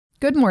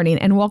Good morning,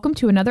 and welcome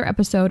to another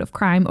episode of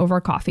Crime Over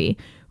Coffee.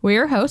 We're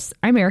your hosts.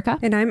 I'm Erica.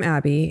 And I'm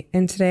Abby.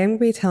 And today I'm going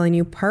to be telling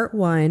you part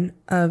one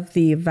of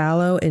the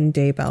Vallow and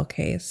Daybell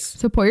case.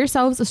 So pour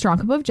yourselves a strong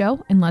cup of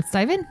joe and let's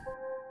dive in.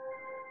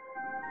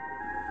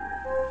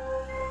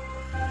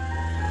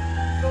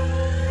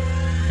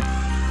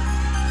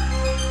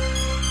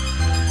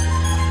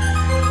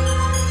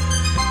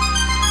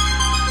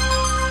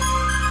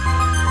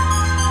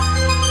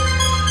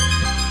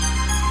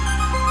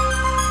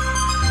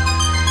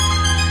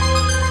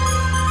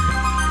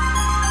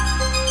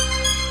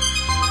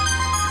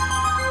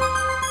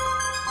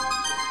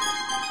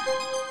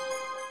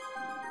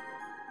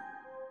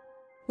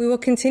 We will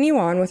continue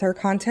on with our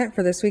content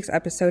for this week's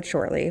episode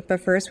shortly,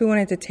 but first we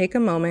wanted to take a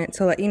moment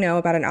to let you know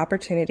about an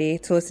opportunity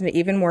to listen to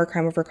even more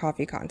Crime Over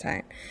Coffee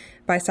content.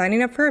 By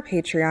signing up for our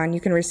Patreon, you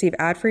can receive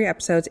ad-free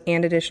episodes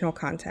and additional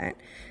content.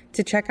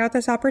 To check out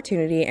this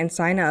opportunity and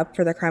sign up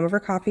for the Crime Over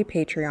Coffee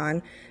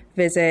Patreon,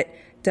 visit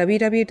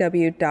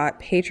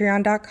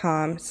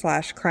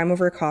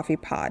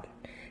www.patreon.com/crimeovercoffeepod.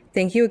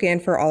 Thank you again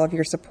for all of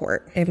your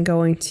support. I'm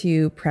going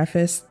to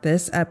preface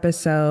this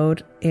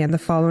episode and the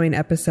following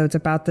episodes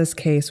about this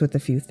case with a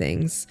few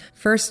things.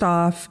 First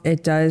off,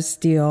 it does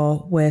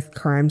deal with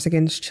crimes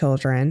against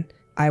children.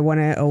 I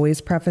want to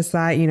always preface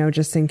that,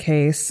 just in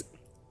case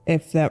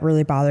if that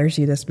really bothers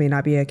you, this may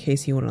not be a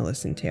case you want to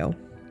listen to.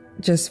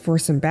 Just for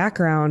some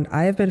background,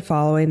 I have been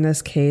following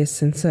this case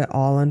since it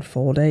all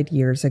unfolded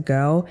years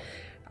ago.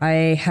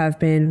 I have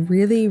been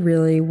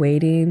really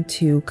waiting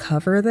to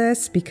cover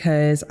this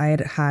because I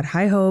had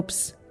high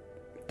hopes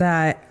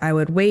that I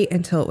would wait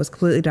until it was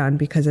completely done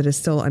because it is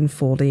still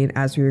unfolding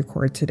as we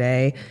record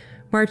today,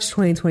 March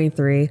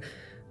 2023.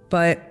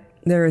 But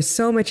there is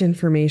so much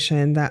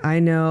information that I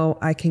know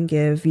I can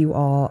give you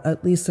all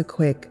at least a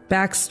quick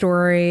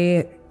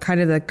backstory,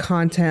 kind of the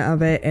content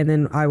of it, and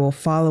then I will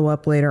follow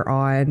up later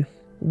on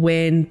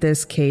when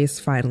this case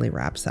finally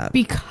wraps up.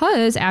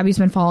 Because Abby's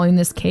been following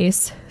this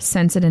case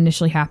since it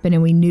initially happened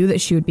and we knew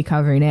that she would be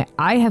covering it,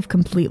 I have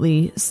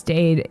completely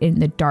stayed in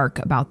the dark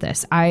about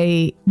this.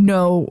 I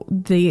know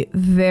the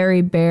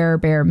very bare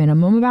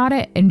minimum about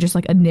it and just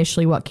like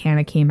initially what kind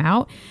of came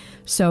out.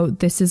 So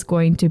this is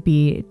going to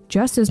be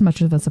just as much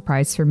of a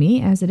surprise for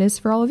me as it is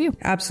for all of you.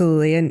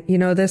 Absolutely. And,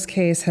 this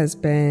case has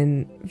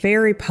been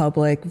very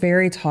public,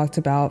 very talked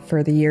about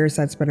for the years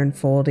that's been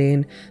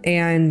unfolding.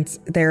 And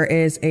there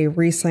is a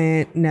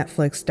recent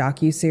Netflix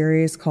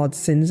docuseries called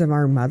Sins of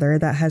Our Mother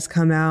that has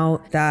come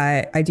out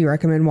that I do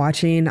recommend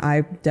watching.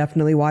 I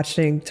definitely watched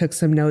it and took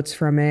some notes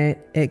from it.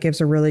 It gives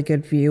a really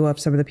good view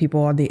of some of the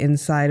people on the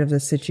inside of the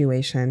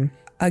situation.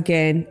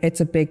 Again, it's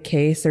a big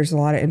case. There's a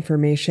lot of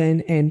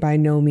information, and by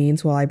no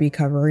means will I be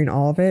covering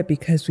all of it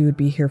because we would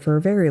be here for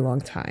a very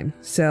long time.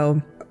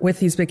 So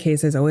with these big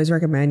cases, I always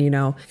recommend,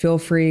 feel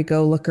free,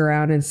 go look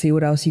around and see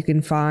what else you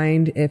can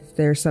find. If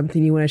there's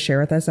something you want to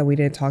share with us that we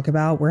didn't talk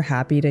about, we're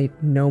happy to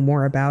know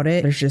more about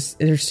it.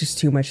 There's just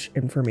too much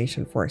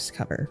information for us to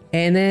cover.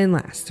 And then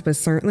last, but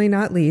certainly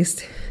not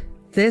least,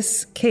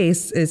 this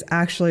case is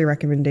actually a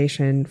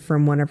recommendation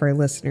from one of our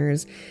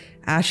listeners,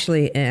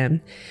 Ashley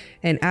M.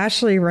 And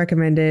Ashley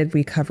recommended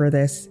we cover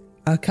this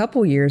a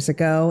couple years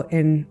ago.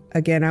 And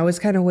again, I was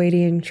kind of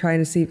waiting, trying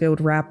to see if it would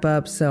wrap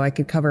up so I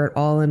could cover it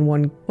all in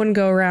one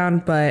go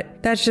around,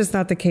 but that's just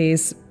not the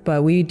case.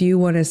 But we do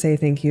want to say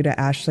thank you to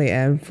Ashley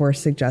M for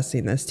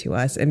suggesting this to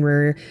us. And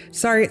we're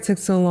sorry it took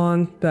so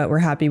long, but we're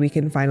happy we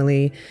can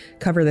finally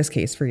cover this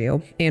case for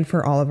you and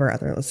for all of our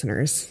other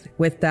listeners.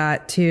 With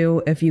that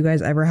too, if you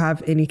guys ever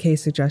have any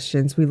case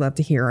suggestions, we love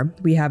to hear them.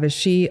 We have a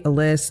sheet, a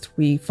list,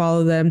 we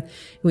follow them,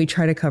 and we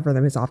try to cover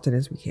them as often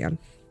as we can.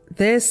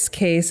 This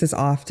case is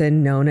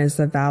often known as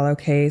the Vallow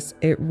case.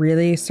 It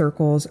really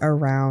circles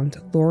around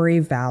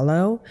Lori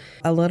Vallow.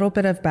 A little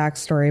bit of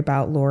backstory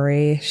about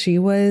Lori. She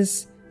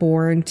was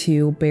born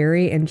to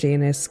Barry and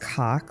Janice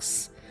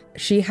Cox.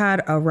 She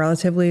had a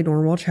relatively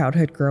normal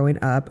childhood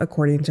growing up,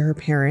 according to her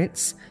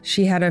parents.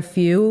 She had a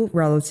few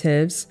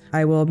relatives.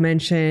 I will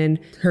mention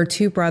her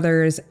two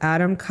brothers,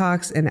 Adam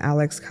Cox and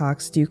Alex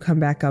Cox, do come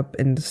back up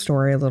in the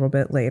story a little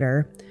bit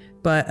later.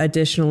 But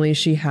additionally,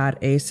 she had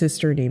a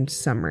sister named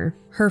Summer.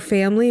 Her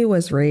family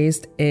was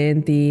raised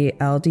in the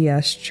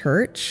LDS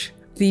Church,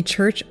 the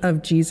Church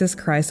of Jesus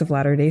Christ of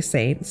Latter-day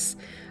Saints,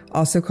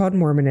 also called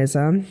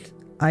Mormonism.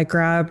 I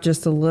grabbed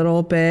just a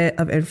little bit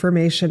of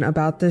information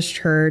about this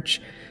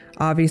church.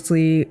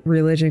 Obviously,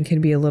 religion can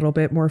be a little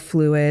bit more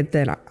fluid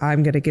than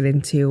I'm going to get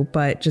into,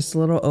 but just a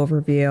little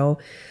overview.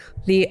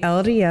 The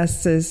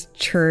LDS's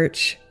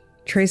church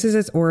traces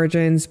its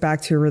origins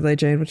back to a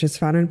religion which was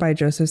founded by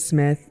Joseph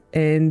Smith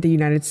in the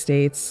United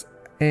States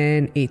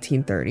in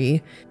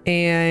 1830.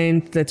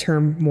 And the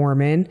term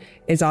Mormon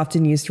is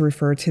often used to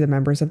refer to the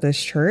members of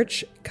this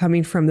church,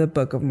 coming from the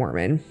Book of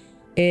Mormon.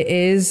 It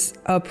is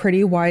a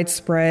pretty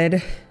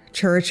widespread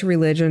church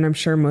religion. I'm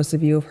sure most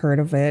of you have heard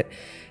of it.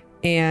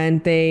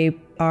 And they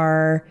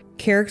are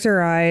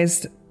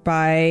characterized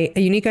by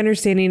a unique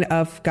understanding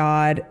of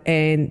God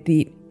and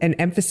an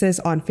emphasis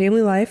on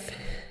family life.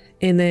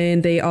 And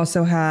then they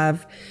also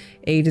have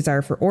a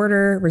desire for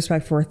order,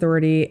 respect for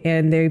authority,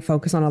 and they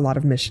focus on a lot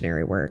of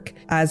missionary work.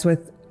 As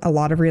with a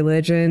lot of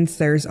religions,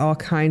 there's all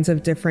kinds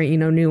of different,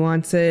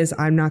 nuances.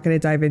 I'm not going to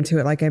dive into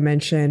it like I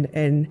mentioned,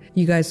 and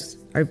you guys,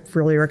 I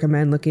really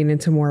recommend looking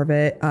into more of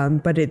it.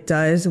 But it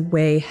does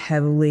weigh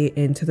heavily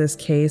into this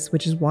case,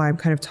 which is why I'm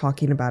kind of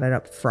talking about it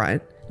up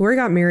front. Lori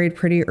got married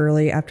pretty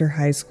early after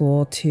high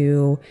school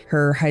to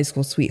her high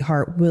school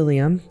sweetheart,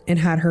 William, and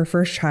had her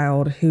first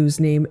child,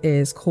 whose name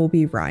is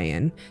Colby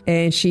Ryan.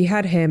 And she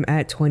had him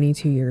at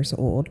 22 years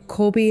old.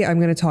 Colby, I'm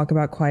going to talk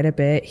about quite a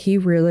bit. He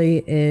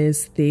really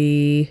is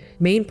the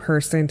main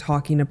person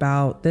talking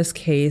about this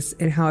case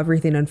and how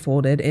everything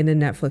unfolded in a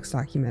Netflix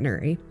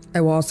documentary. I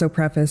will also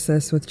preface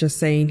this with just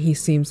saying he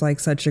seems like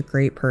such a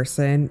great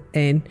person,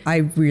 and I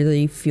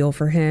really feel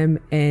for him,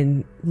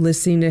 and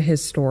listening to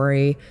his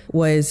story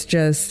was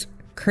just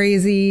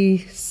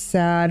crazy,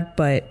 sad,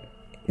 but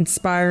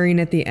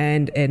inspiring at the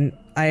end, and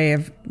I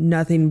have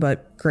nothing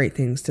but great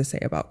things to say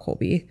about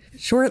Colby.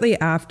 Shortly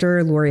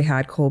after Lori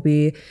had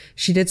Colby,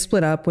 she did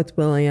split up with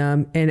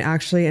William and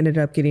actually ended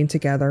up getting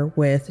together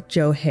with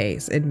Joe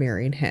Hayes and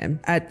marrying him.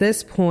 At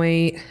this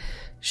point,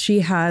 she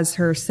has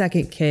her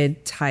second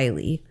kid,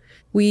 Tylee.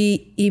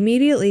 We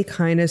immediately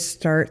kind of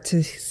start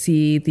to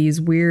see these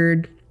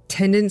weird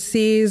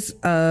tendencies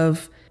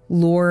of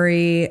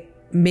Lori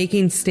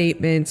making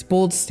statements,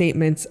 bold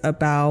statements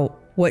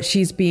about what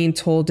she's being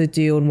told to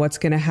do and what's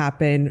going to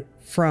happen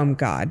from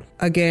God.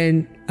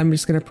 Again, I'm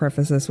just going to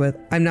preface this with,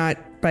 I'm not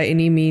by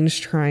any means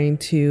trying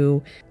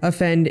to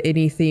offend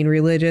anything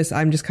religious.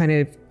 I'm just kind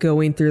of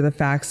going through the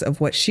facts of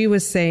what she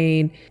was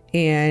saying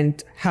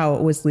and how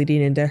it was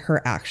leading into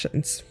her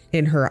actions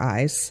in her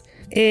eyes.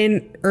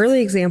 An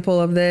early example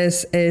of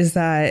this is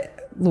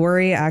that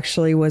Lori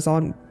actually was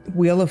on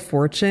Wheel of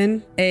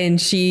Fortune,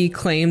 and she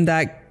claimed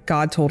that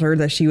God told her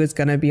that she was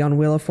going to be on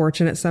Wheel of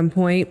Fortune at some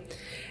point.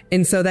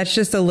 And so that's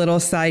just a little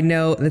side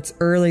note that's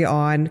early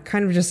on,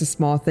 kind of just a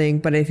small thing,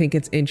 but I think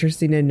it's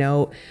interesting to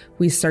note.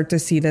 We start to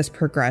see this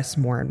progress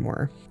more and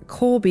more.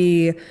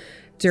 Colby,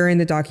 during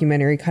the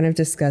documentary, kind of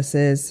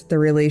discusses the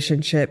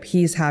relationship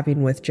he's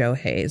having with Joe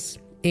Hayes,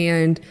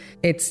 and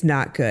it's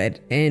not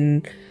good.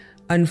 And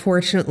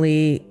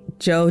unfortunately,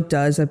 Joe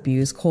does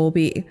abuse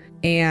Colby.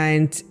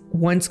 And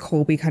once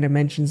Colby kind of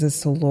mentions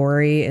this to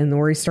Lori, and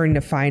Lori's starting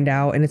to find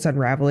out and it's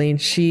unraveling,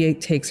 she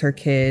takes her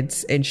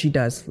kids and she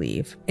does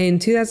leave. In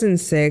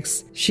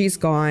 2006, she's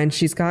gone.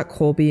 She's got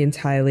Colby and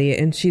Tylee,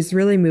 and she's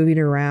really moving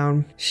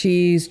around.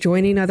 She's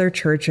joining other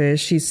churches.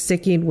 She's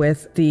sticking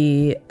with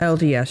the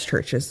LDS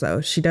churches,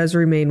 though. She does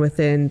remain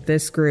within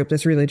this group,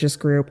 this religious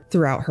group,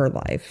 throughout her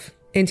life.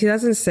 In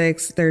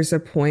 2006, there's a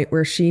point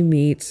where she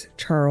meets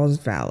Charles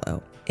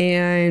Vallow.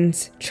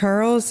 And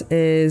Charles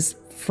is,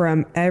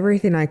 from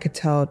everything I could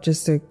tell,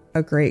 just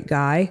a great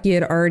guy. He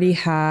had already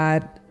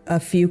had a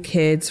few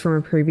kids from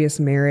a previous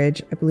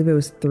marriage. I believe it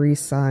was 3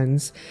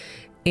 sons.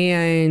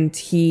 And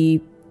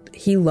he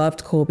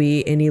loved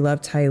Colby and he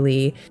loved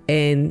Tylee,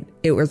 and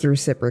it was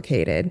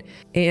reciprocated.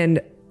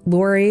 And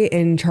Lori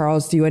and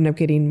Charles do end up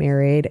getting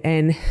married.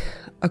 And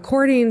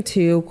according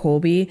to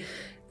Colby,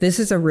 this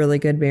is a really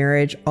good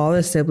marriage. All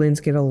the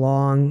siblings get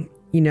along.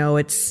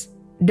 It's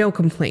no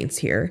complaints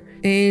here.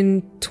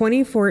 In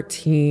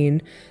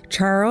 2014,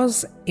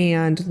 Charles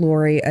and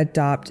Lori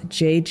adopt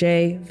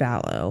JJ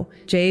Vallow.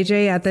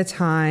 JJ, at the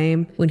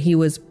time when he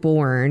was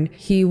born,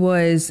 he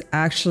was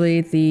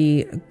actually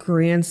the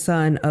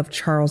grandson of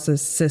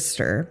Charles's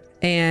sister,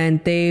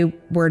 and they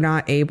were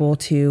not able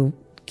to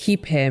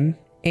keep him.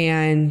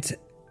 And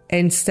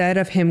instead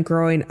of him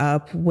growing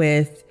up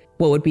with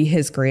what would be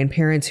his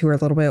grandparents, who are a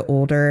little bit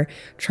older,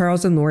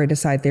 Charles and Lori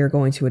decide they were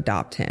going to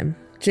adopt him.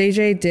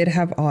 JJ did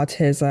have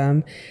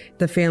autism.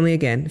 The family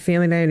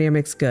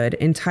dynamic's good.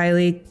 And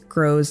Tylee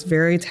grows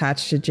very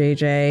attached to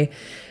JJ.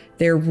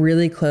 They're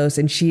really close,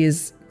 and she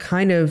is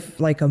kind of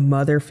like a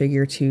mother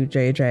figure to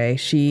JJ.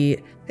 She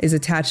is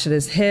attached at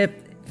his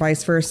hip,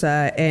 vice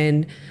versa.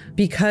 And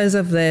because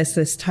of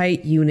this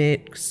tight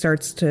unit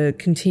starts to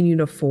continue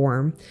to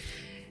form.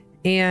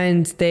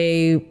 And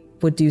they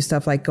would do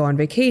stuff like go on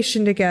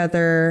vacation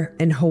together.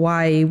 And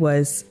Hawaii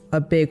was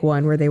a big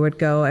one where they would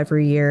go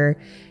every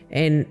year,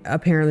 and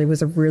apparently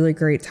was a really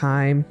great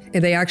time.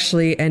 And they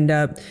actually end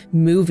up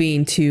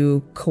moving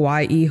to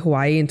Kauai,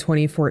 Hawaii in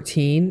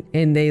 2014,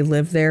 and they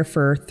lived there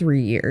for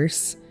 3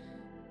 years.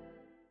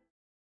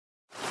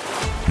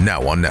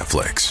 Now on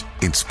Netflix,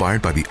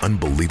 inspired by the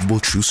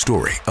unbelievable true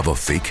story of a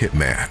fake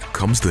hitman,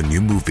 comes the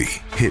new movie,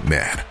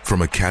 Hitman,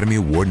 from Academy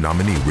Award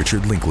nominee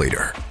Richard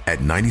Linklater. At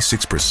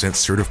 96%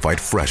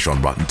 certified fresh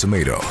on Rotten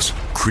Tomatoes,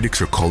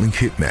 critics are calling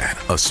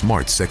Hitman a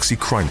smart, sexy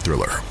crime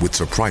thriller with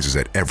surprises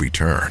at every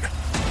turn.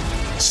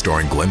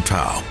 Starring Glenn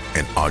Powell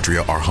and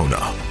Adria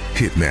Arjona,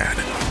 Hitman.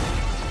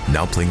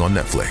 Now playing on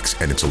Netflix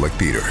and in select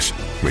theaters.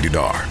 Rated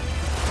R.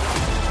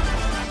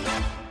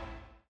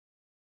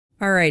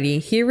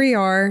 Alrighty, here we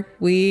are.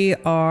 We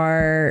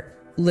are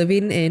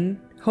living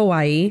in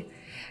Hawaii,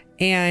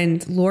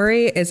 and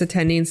Lori is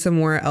attending some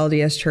more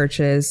LDS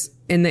churches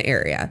in the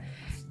area.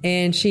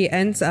 and she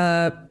ends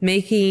up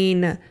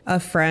making a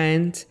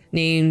friend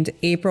named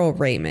April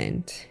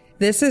Raymond.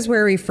 This is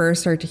where we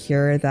first start to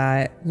hear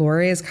that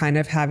Lori is kind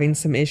of having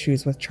some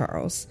issues with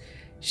Charles.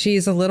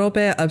 She's a little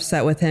bit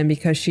upset with him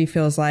because she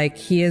feels like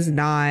he is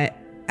not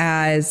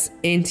as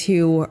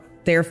into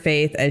their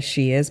faith as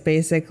she is,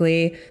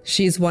 basically.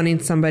 She's wanting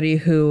somebody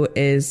who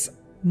is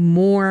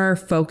more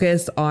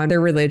focused on their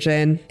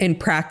religion and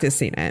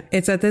practicing it.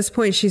 It's at this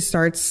point she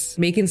starts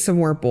making some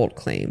more bold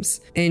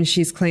claims, and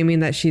she's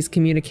claiming that she's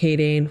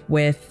communicating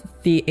with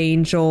the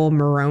angel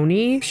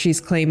Moroni. She's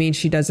claiming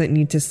she doesn't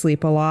need to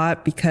sleep a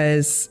lot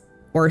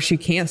or she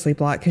can't sleep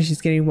a lot because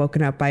she's getting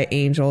woken up by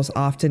angels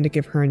often to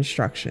give her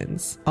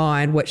instructions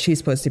on what she's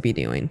supposed to be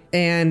doing.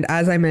 And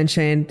as I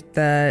mentioned,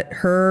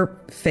 her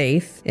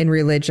faith in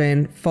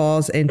religion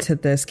falls into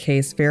this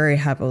case very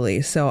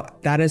heavily. So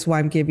that is why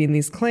I'm giving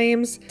these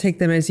claims. Take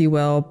them as you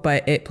will,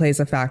 but it plays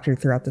a factor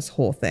throughout this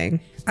whole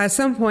thing. At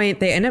some point,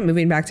 they end up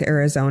moving back to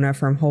Arizona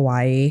from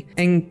Hawaii.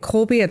 And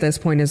Colby at this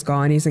point is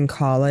gone. He's in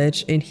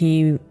college, and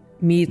he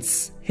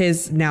meets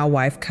his now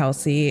wife,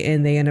 Kelsey,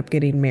 and they end up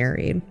getting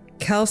married.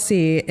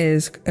 Kelsey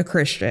is a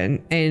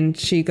Christian, and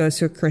she goes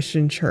to a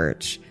Christian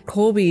church.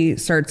 Colby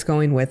starts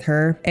going with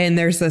her, and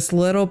there's this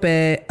little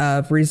bit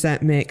of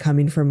resentment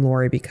coming from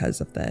Lori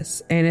because of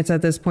this. And it's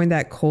at this point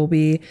that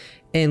Colby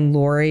and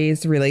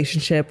Lori's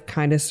relationship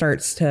kind of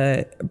starts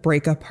to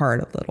break apart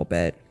a little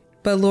bit.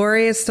 But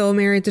Lori is still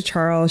married to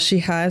Charles. She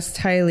has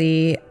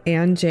Tylee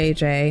and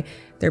JJ.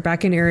 They're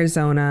back in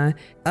Arizona.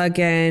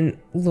 Again,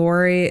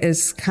 Lori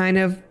is kind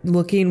of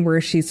looking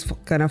where she's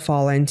going to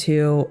fall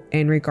into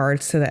in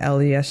regards to the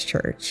LDS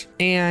church.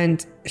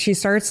 And she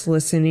starts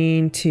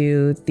listening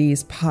to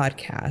these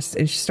podcasts,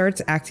 and she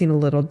starts acting a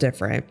little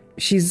different.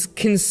 She's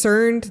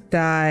concerned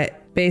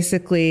that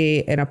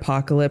basically an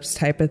apocalypse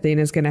type of thing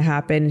is going to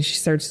happen, and she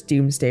starts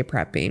doomsday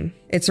prepping.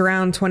 It's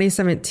around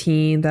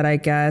 2017 that I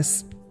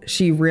guess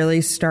she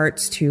really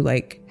starts to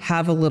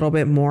have a little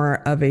bit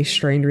more of a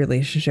strained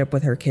relationship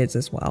with her kids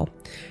as well.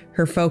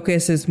 Her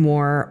focus is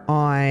more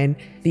on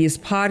these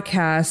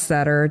podcasts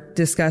that are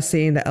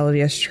discussing the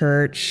LDS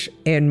church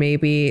and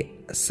maybe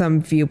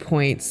some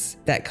viewpoints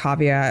that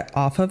caveat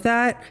off of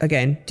that.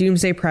 Again,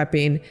 doomsday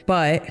prepping,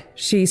 but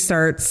she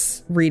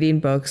starts reading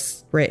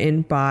books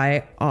written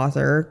by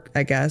author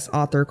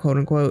quote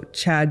unquote,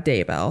 Chad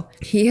Daybell.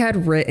 He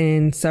had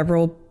written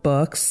several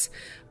books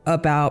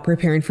about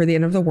preparing for the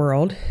end of the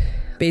world,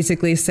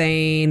 basically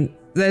saying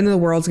the end of the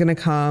world's going to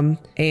come,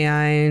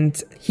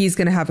 and he's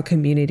going to have a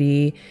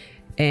community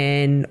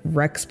in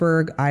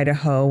Rexburg,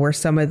 Idaho, where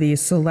some of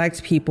these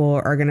select people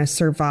are going to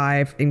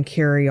survive and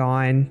carry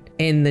on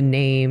in the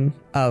name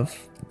of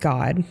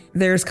God.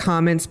 There's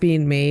comments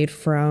being made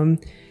from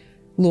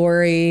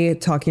Lori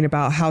talking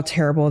about how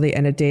terrible the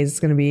end of days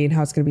is going to be and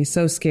how it's going to be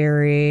so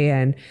scary,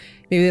 and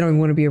maybe they don't even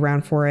want to be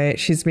around for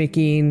it. She's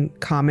making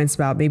comments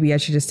about maybe I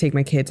should just take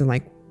my kids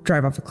and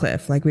drive off a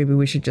cliff. Maybe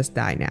we should just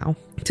die now,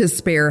 to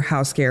spare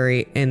how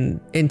scary and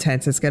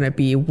intense it's going to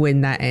be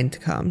when that end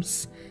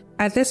comes.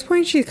 At this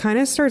point, she kind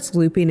of starts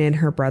looping in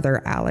her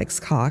brother, Alex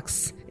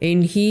Cox,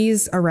 and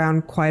he's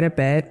around quite a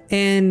bit.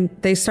 And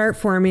they start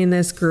forming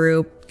this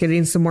group,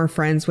 getting some more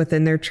friends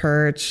within their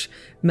church.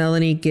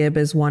 Melanie Gibb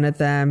is one of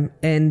them,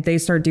 and they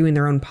start doing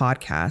their own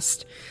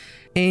podcast.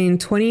 In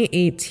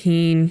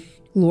 2018,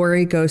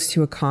 Lori goes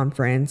to a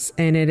conference,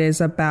 and it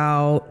is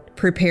about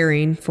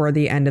preparing for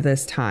the end of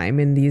this time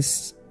in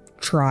these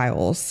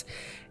trials.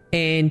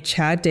 And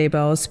Chad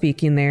Daybell is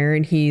speaking there,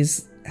 and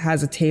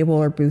has a table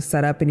or booth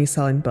set up, and he's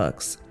selling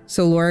books.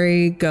 So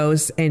Lori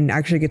goes and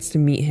actually gets to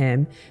meet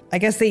him. I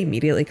guess they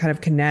immediately kind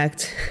of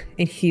connect,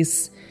 and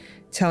he's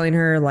telling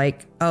her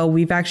oh,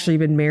 we've actually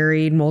been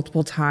married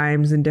multiple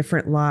times in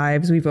different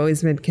lives. We've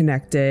always been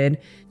connected.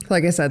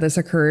 Like I said, this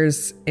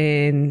occurs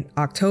in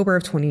October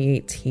of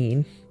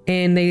 2018.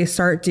 And they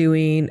start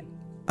doing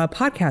a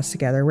podcast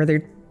together where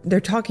they're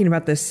talking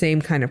about the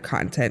same kind of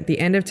content. The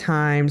end of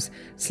times,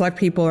 select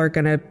people are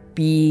going to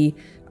be,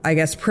 I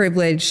guess,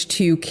 privileged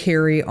to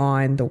carry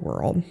on the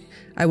world.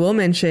 I will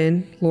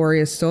mention Lori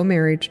is still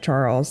married to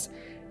Charles,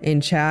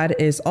 and Chad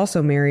is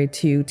also married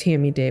to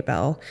Tammy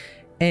Daybell,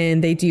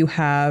 and they do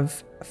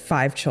have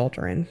 5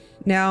 children.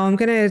 Now I'm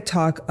going to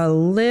talk a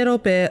little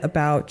bit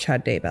about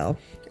Chad Daybell.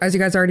 As you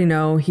guys already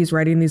know, he's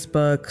writing these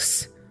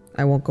books.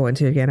 I won't go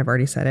into it again. I've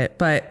already said it,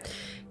 but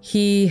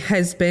he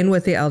has been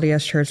with the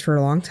LDS Church for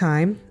a long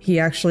time. He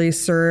actually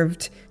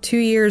served 2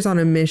 years on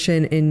a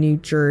mission in New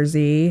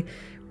Jersey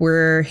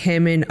where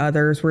him and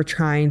others were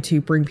trying to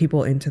bring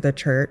people into the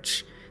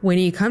church. When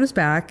he comes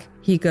back,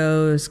 he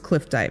goes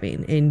cliff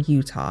diving in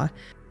Utah.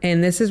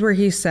 And this is where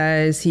he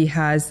says he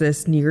has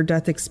this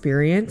near-death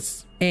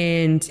experience.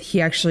 And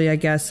he actually, I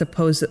guess,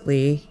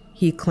 supposedly,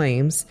 he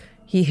claims,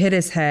 he hit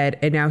his head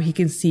and now he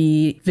can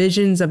see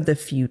visions of the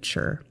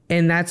future.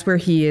 And that's where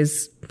he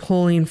is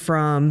pulling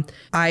from.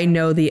 I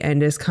know the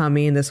end is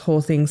coming. This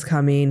whole thing's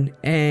coming.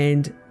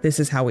 And this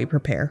is how we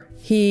prepare.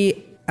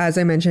 He, as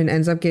I mentioned,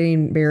 ends up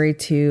getting married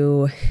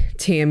to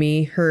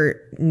Tammy.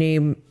 Her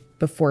name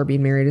before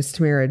being married is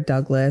Tamara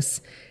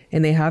Douglas.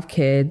 And they have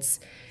kids.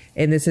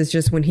 And this is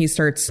just when he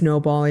starts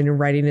snowballing and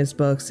writing his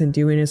books and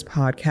doing his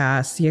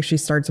podcasts. He actually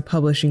starts a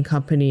publishing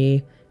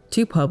company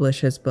to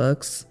publish his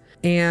books.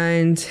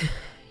 And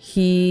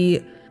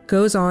he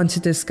goes on to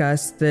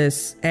discuss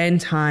this end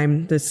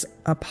time, this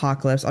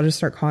apocalypse. I'll just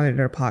start calling it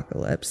an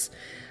apocalypse.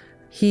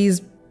 He's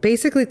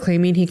basically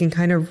claiming he can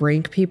kind of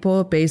rank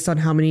people based on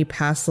how many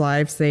past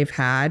lives they've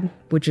had,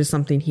 which is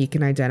something he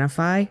can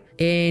identify.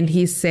 And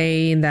he's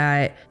saying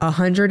that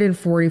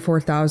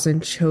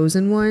 144,000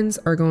 chosen ones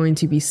are going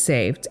to be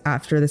saved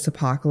after this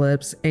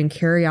apocalypse and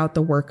carry out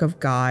the work of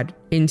God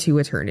into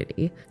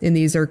eternity. And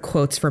these are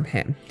quotes from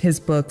him, his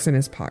books and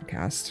his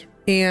podcast.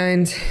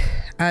 And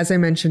as I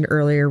mentioned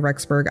earlier,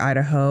 Rexburg,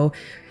 Idaho,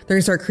 they're going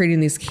to start creating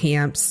these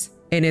camps,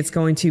 and it's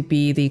going to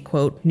be the,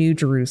 quote, New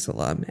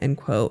Jerusalem, end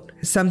quote.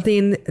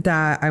 Something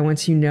that I want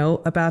to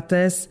note about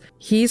this,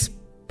 he's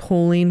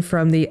pulling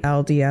from the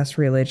LDS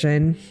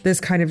religion,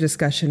 this kind of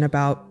discussion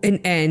about an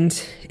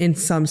end in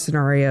some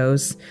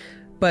scenarios.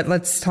 But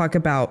let's talk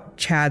about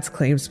Chad's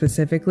claim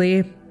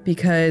specifically,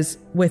 because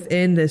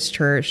within this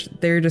church,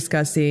 they're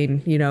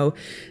discussing, you know,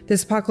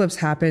 this apocalypse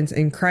happens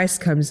and Christ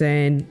comes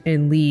in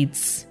and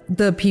leads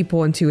the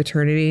people into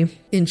eternity.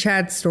 In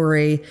Chad's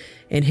story,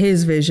 in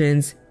his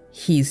visions,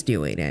 he's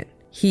doing it.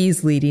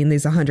 He's leading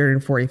these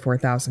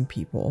 144,000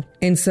 people.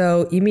 And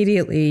so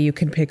immediately you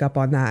can pick up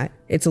on that.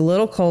 It's a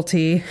little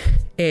culty.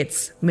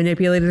 It's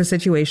manipulating the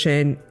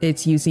situation.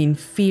 It's using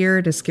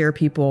fear to scare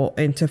people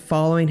into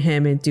following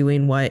him and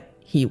doing what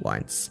he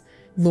wants.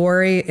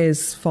 Lori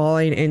is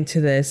falling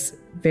into this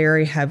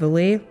very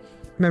heavily.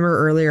 Remember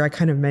earlier I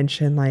kind of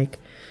mentioned like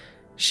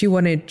she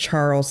wanted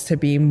Charles to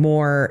be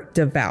more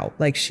devout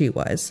like she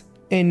was.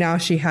 And now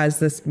she has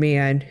this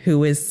man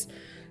who is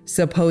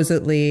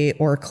supposedly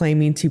or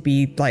claiming to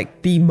be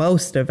like the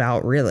most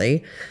devout,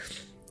 really.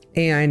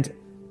 And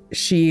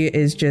she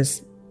is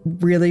just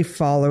really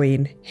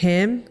following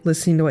him,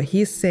 listening to what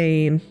he's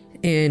saying,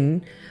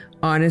 and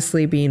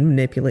honestly being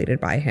manipulated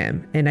by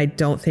him. And I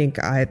don't think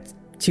it's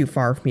too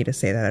far for me to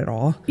say that at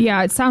all.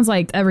 Yeah, it sounds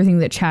like everything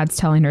that Chad's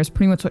telling her is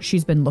pretty much what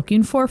she's been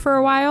looking for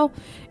a while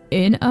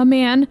in a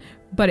man,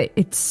 but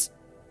it's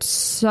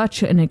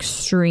such an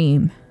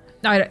extreme.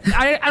 I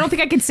don't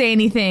think I could say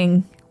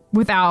anything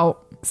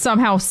without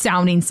somehow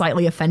sounding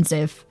slightly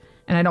offensive,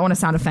 and I don't want to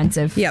sound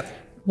offensive. Yep.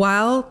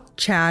 While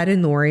Chad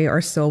and Lori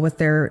are still with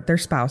their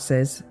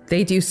spouses,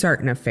 they do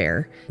start an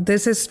affair.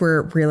 This is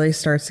where it really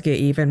starts to get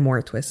even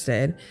more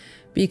twisted,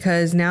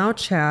 because now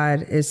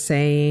Chad is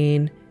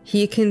saying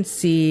he can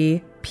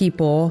see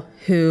people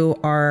who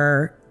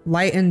are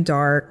light and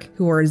dark,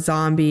 who are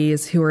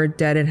zombies, who are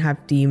dead and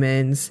have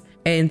demons,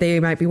 and they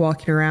might be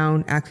walking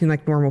around acting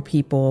like normal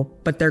people,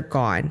 but they're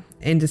gone.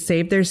 And to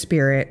save their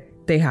spirit,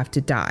 they have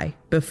to die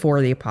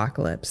before the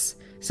apocalypse.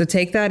 So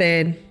take that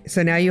in.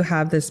 So now you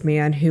have this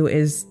man who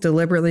is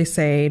deliberately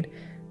saying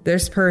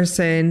this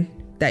person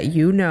that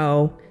you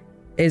know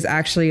is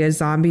actually a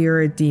zombie or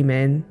a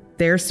demon.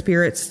 Their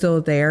spirit's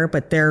still there,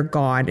 but they're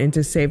gone. And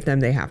to save them,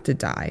 they have to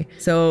die.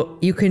 So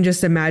you can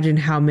just imagine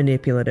how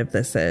manipulative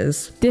this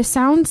is. This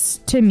sounds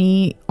to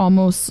me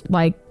almost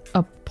like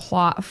a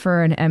plot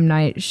for an M.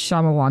 Night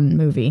Shyamalan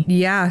movie.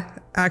 Yeah,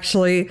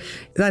 actually,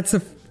 that's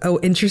a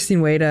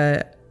interesting way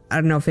to... I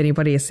don't know if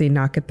anybody has seen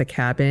Knock at the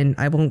Cabin.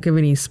 I won't give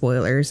any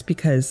spoilers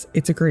because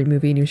it's a great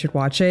movie and you should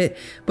watch it.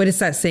 But it's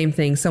that same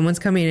thing. Someone's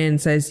coming in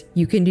and says,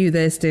 you can do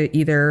this to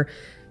either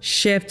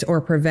shift or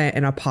prevent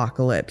an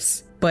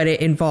apocalypse. But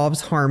it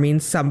involves harming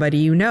somebody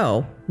you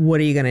know.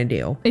 What are you going to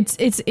do?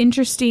 It's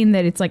interesting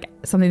that it's like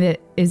something that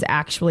is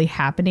actually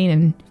happening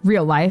in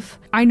real life.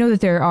 I know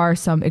that there are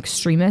some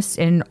extremists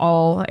in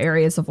all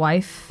areas of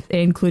life,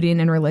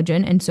 including in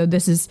religion. And so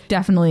this is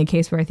definitely a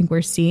case where I think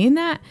we're seeing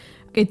that.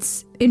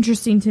 It's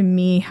interesting to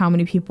me how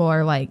many people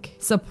are like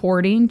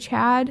supporting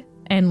Chad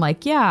and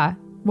like, yeah,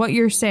 what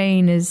you're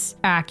saying is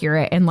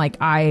accurate. And like,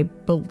 I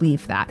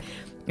believe that.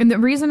 And the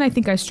reason I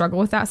think I struggle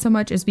with that so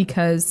much is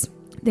because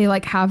they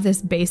like have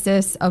this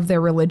basis of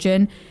their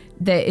religion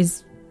that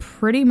is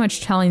pretty much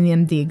telling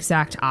them the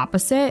exact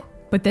opposite.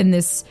 But then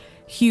this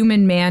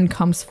human man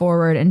comes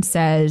forward and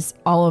says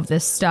all of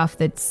this stuff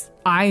that's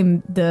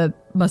I'm the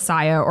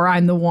Messiah or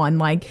I'm the one,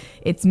 like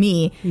it's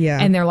me. Yeah.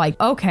 And they're like,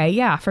 okay,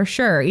 yeah, for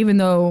sure. Even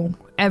though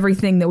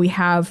everything that we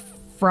have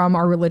from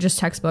our religious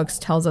textbooks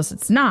tells us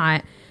it's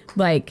not,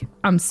 like,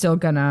 I'm still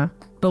gonna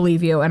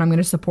believe you and I'm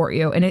gonna support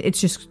you. And it's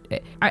just,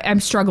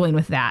 I'm struggling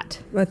with that.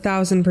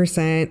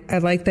 1,000%. I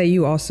like that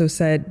you also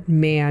said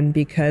man,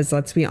 because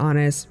let's be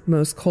honest,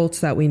 most cults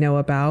that we know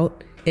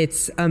about,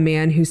 it's a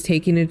man who's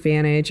taking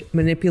advantage,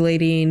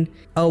 manipulating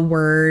a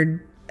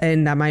word,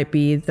 and that might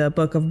be the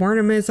Book of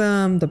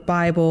Mormonism, the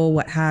Bible,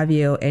 what have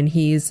you. And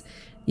he's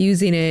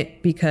using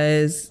it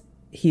because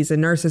he's a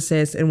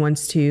narcissist and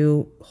wants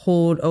to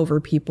hold over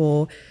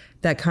people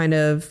that kind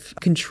of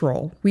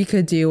control. We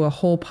could do a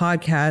whole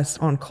podcast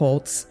on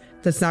cults.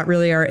 That's not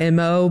really our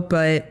MO,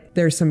 but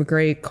there's some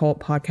great cult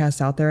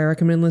podcasts out there I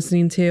recommend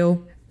listening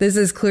to. This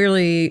is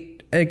clearly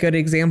a good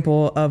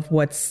example of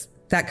what's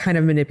that kind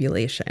of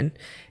manipulation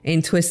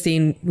and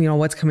twisting, you know,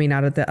 what's coming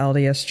out of the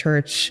LDS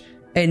church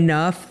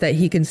enough that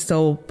he can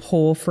still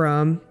pull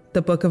from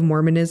the Book of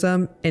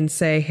Mormonism and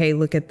say, hey,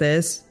 look at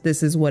this.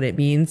 This is what it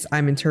means.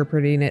 I'm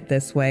interpreting it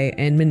this way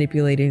and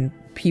manipulating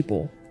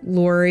people.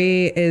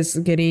 Lori is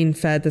getting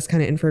fed this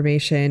kind of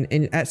information.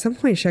 And at some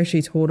point, she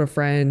actually told a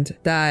friend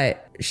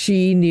that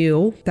she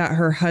knew that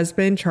her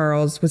husband,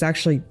 Charles, was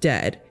actually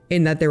dead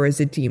and that there was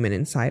a demon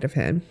inside of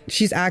him.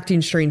 She's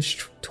acting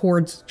strange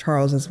towards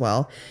Charles as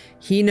well.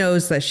 He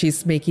knows that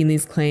she's making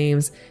these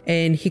claims,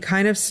 and he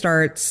kind of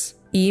starts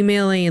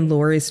emailing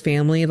Lori's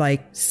family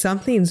like,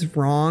 something's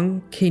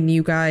wrong. Can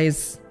you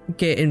guys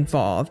get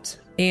involved?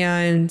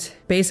 And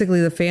basically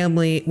the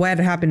family, what had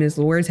happened is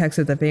Lori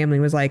texted the family,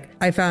 was like,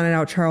 I found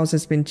out Charles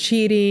has been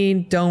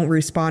cheating. Don't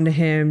respond to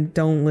him.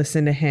 Don't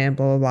listen to him,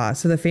 blah, blah, blah.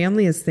 So the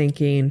family is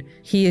thinking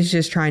he is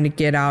just trying to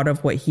get out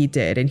of what he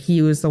did and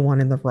he was the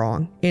one in the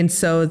wrong. And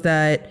so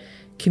that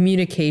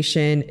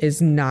communication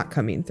is not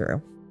coming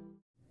through.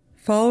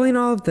 Following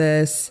all of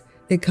this,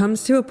 it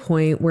comes to a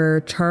point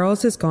where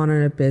Charles has gone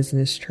on a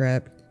business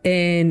trip.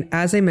 And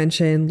as I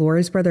mentioned,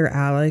 Lori's brother,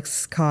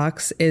 Alex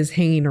Cox, is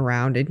hanging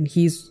around, and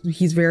he's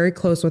very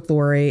close with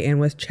Lori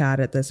and with Chad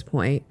at this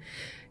point.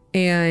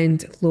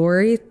 And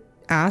Lori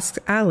asks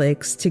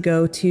Alex to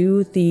go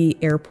to the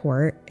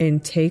airport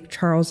and take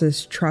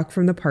Charles's truck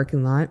from the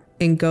parking lot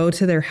and go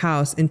to their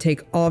house and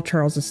take all of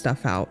Charles's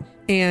stuff out.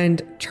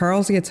 And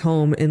Charles gets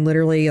home and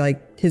literally,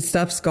 like, his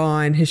stuff's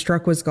gone. His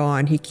truck was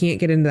gone. He can't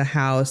get into the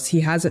house.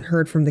 He hasn't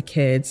heard from the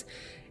kids,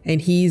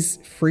 and he's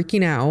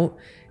freaking out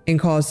and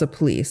calls the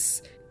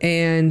police.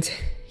 And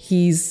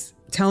he's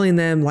telling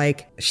them,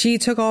 like, she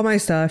took all my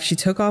stuff. She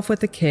took off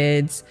with the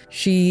kids.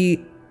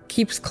 She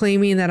keeps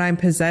claiming that I'm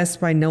possessed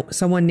by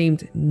someone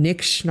named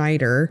Nick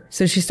Schneider.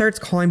 So she starts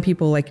calling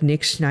people like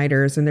Nick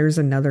Schneiders, and there's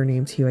another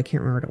name too. I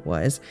can't remember what it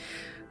was.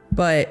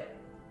 But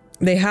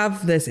they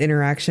have this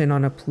interaction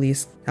on a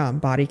police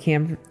body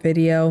cam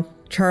video.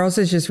 Charles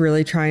is just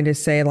really trying to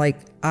say, like,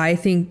 I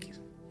think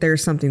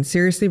there's something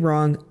seriously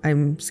wrong.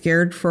 I'm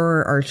scared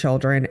for our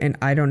children and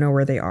I don't know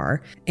where they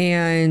are.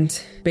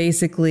 And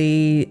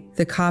basically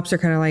the cops are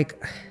kind of like,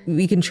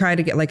 we can try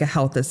to get like a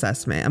health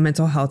assessment, a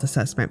mental health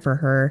assessment for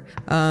her.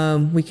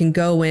 We can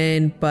go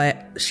in,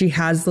 but she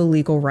has the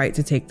legal right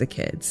to take the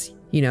kids.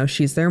 You know,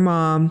 she's their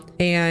mom.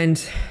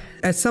 And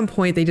at some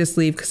point they just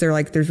leave because they're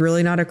like, there's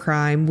really not a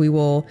crime. We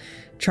will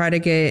try to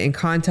get in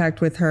contact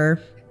with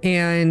her.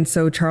 And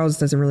so Charles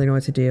doesn't really know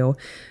what to do.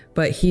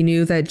 But he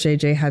knew that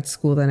JJ had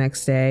school the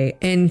next day.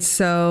 And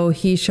so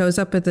he shows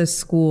up at this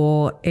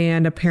school,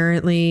 and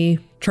apparently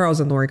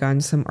Charles and Lori got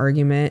into some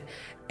argument.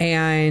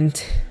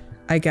 And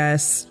I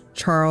guess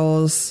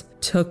Charles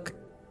took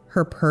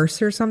her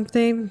purse or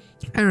something.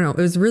 I don't know. It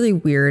was really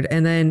weird.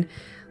 And then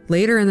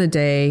later in the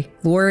day,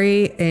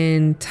 Lori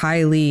and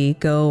Ty Lee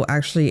go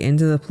actually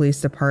into the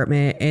police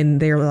department, and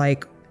they're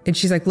like, and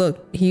she's like,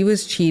 look, he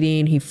was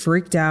cheating. He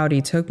freaked out.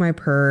 He took my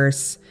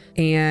purse.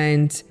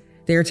 And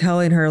they're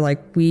telling her,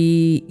 like,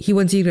 he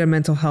wants you to get a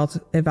mental health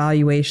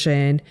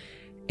evaluation.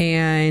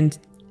 And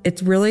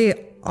it's really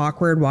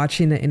awkward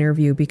watching the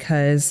interview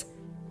because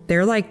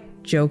they're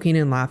like joking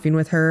and laughing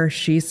with her.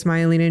 She's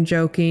smiling and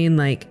joking.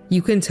 Like,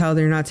 you can tell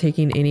they're not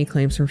taking any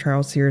claims from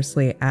Charles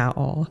seriously at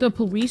all. The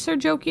police are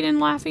joking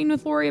and laughing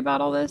with Lori about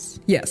all this?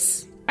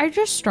 Yes. I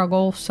just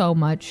struggle so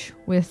much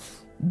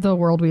with the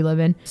world we live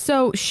in.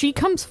 So she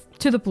comes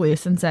to the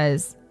police and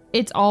says,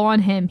 it's all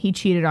on him. He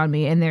cheated on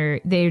me. And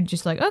they're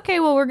just like,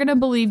 okay, well, we're going to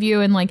believe you.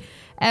 And like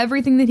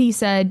everything that he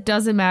said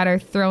doesn't matter.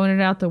 Throwing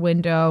it out the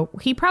window.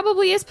 He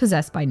probably is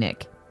possessed by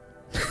Nick.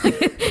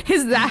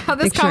 Is that how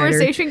this Nick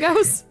conversation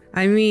goes?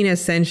 I mean,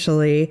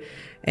 essentially.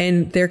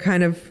 And they're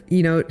kind of,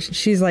 you know,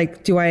 she's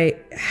like, do I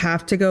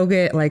have to go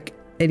get like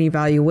an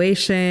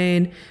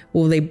evaluation?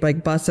 Will they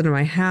like bust into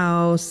my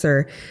house?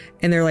 And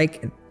they're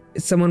like,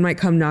 someone might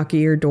come knock at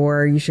your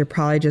door. You should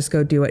probably just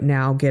go do it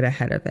now. Get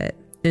ahead of it.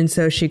 And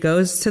so she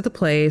goes to the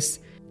place,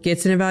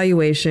 gets an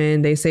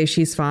evaluation. They say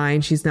she's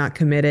fine. She's not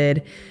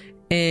committed.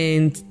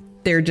 And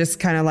they're just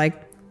kind of like,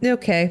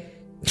 okay.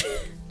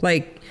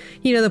 Like,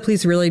 you know, the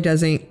police really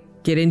doesn't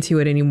get into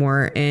it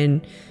anymore.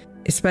 And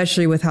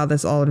especially with how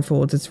this all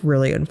unfolds, it's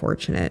really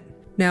unfortunate.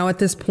 Now, at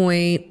this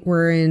point,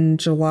 we're in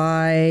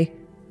July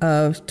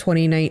of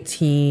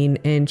 2019,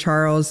 and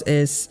Charles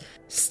is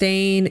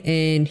staying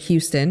in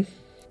Houston,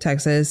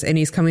 Texas, and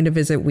he's coming to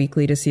visit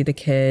weekly to see the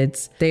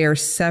kids. They are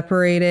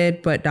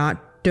separated, but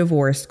not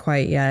divorced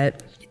quite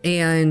yet.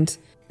 And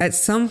at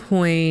some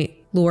point,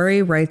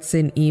 Lori writes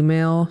an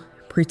email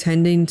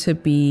pretending to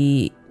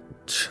be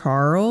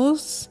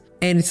Charles.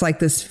 And it's like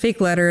this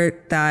fake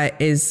letter that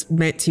is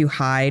meant to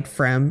hide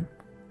from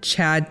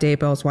Chad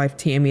Daybell's wife,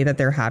 Tammy, that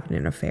they're having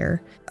an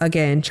affair.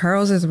 Again,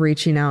 Charles is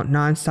reaching out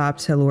nonstop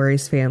to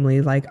Lori's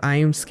family, like, I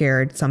am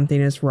scared, something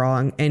is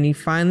wrong. And he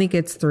finally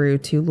gets through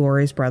to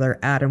Lori's brother,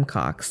 Adam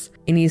Cox.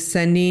 And he's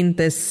sending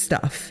this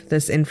stuff,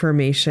 this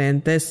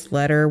information, this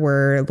letter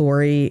where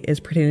Lori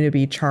is pretending to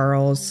be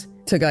Charles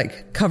to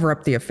like cover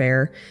up the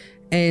affair.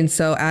 And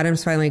so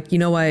Adam's finally like, you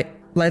know what?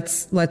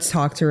 Let's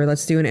talk to her.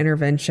 Let's do an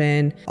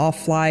intervention. I'll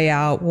fly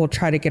out. We'll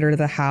try to get her to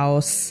the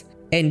house.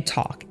 and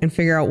talk and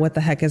figure out what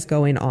the heck is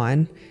going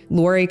on.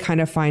 Lori kind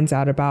of finds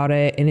out about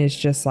it and is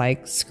just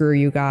like, screw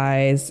you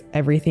guys.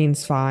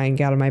 Everything's fine.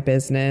 Get out of my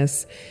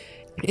business.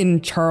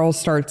 And Charles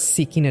starts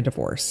seeking a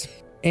divorce.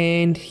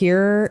 And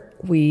here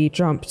we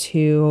jump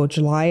to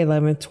July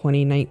 11th,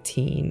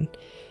 2019,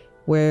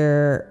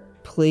 where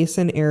police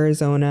in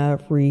Arizona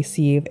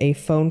receive a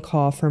phone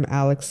call from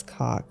Alex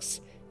Cox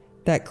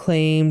that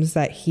claims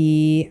that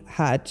he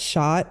had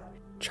shot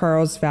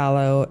Charles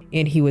Vallow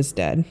and he was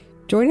dead.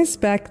 Join us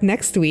back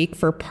next week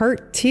for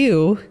part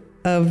 2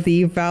 of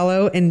the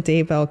Vallow and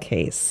Daybell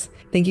case.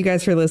 Thank you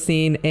guys for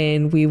listening,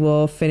 and we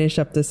will finish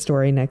up this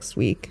story next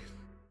week.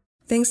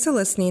 Thanks to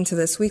listening to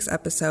this week's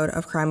episode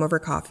of Crime Over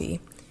Coffee.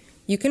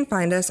 You can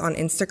find us on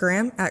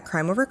Instagram at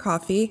Crime Over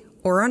Coffee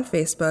or on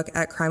Facebook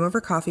at Crime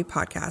Over Coffee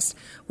Podcast,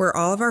 where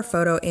all of our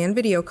photo and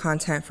video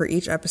content for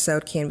each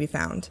episode can be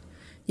found.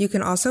 You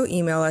can also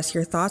email us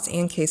your thoughts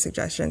and case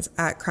suggestions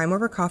at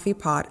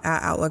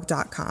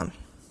crimeovercoffeepod@outlook.com.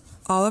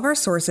 All of our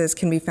sources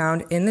can be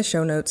found in the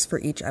show notes for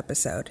each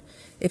episode.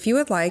 If you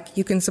would like,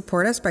 you can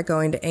support us by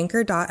going to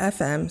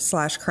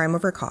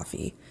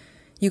anchor.fm/crimeovercoffee.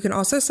 You can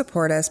also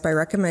support us by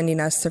recommending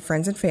us to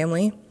friends and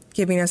family,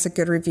 giving us a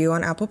good review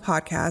on Apple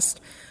Podcast,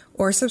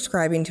 or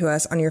subscribing to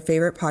us on your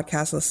favorite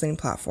podcast listening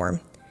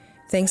platform.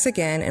 Thanks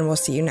again, and we'll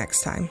see you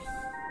next time.